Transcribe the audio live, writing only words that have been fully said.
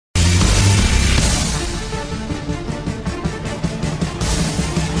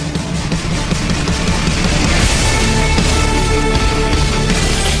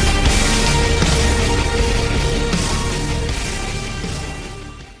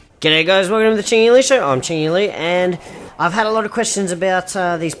G'day guys, welcome to the Chingy Show. I'm Chingy, and I've had a lot of questions about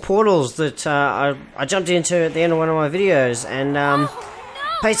these portals that I jumped into at the end of one of my videos, and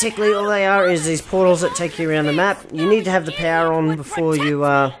basically all they are is these portals that take you around the map. You need to have the power on before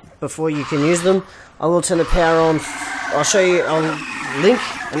you can use them. I will turn the power on. I'll show you. I'll link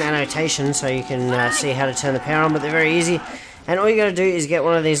an annotation so you can see how to turn the power on, but they're very easy. And all you got to do is get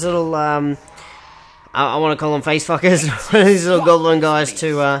one of these little I want to call them face fuckers, one of these little goblin guys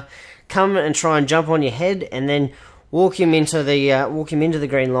to come and try and jump on your head, and then walk him into the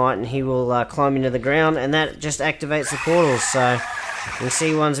green light, and he will climb into the ground, and that just activates the portals. So you can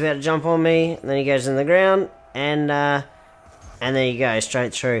see one's about to jump on me, and then he goes in the ground, and there you go,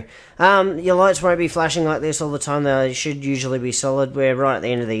 straight through. Your lights won't be flashing like this all the time. They should usually be solid. We're right at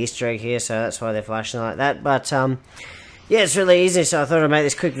the end of the Easter egg here, so that's why they're flashing like that. But yeah, it's really easy, so I thought I'd make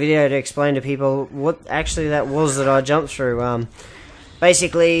this quick video to explain to people what actually that was that I jumped through.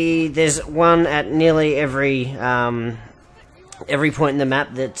 Basically, there's one at nearly every point in the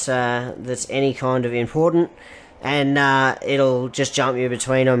map that's any kind of important, and it'll just jump you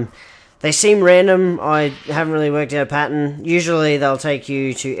between them. They seem random. I haven't really worked out a pattern. Usually they'll take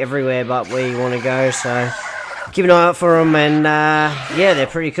you to everywhere but where you want to go, so keep an eye out for them, and yeah, they're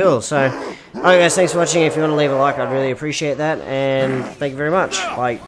pretty cool. So alright guys, thanks for watching. If you want to leave a like, I'd really appreciate that, and thank you very much. Bye.